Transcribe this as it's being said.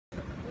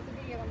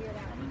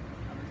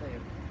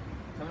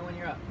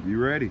you're up. You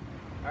ready?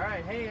 All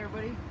right, hey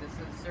everybody, this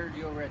is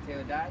Sergio over at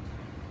Taylor Dodge.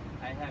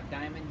 I have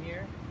Diamond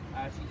here.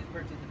 She just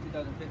purchased a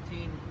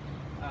 2015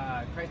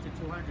 Chrysler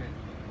 200.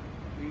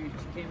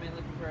 She came in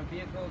looking for a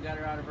vehicle,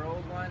 got her out of her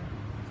old one.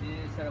 She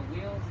needed a set of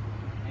wheels,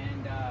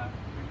 and her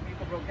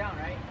vehicle broke down,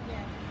 right?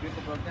 Yeah. The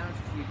vehicle broke down,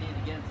 so she needed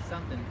to get into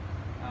something.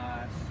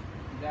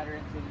 We got her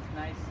into this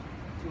nice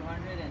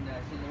 200, and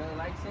she really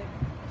likes it.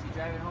 She's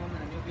driving home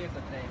in a new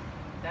vehicle today.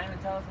 Diamond,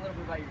 tell us a little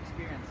bit about your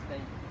experience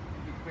today,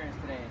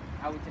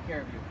 how we took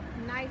care of you.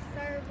 Nice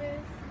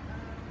service,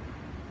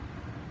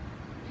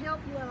 help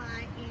you a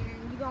lot, and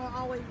you're going to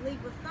always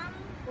leave with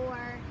something, or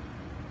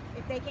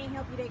if they can't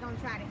help you, they're going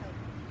to try to help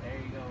you. There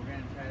you go, we're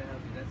going to try to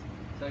help you.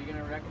 So you're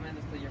going to recommend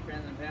this to your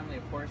friends and family,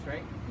 of course,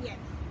 right? Yes.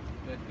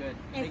 Good.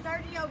 And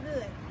Sergio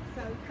good,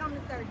 so come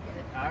to Sergio.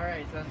 All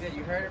right, sounds good.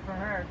 You heard it from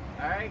her.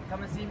 All right,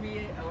 come and see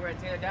me over at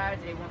Taylor Dodge,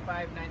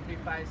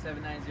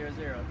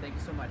 815-935-7900. Thank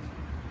you so much.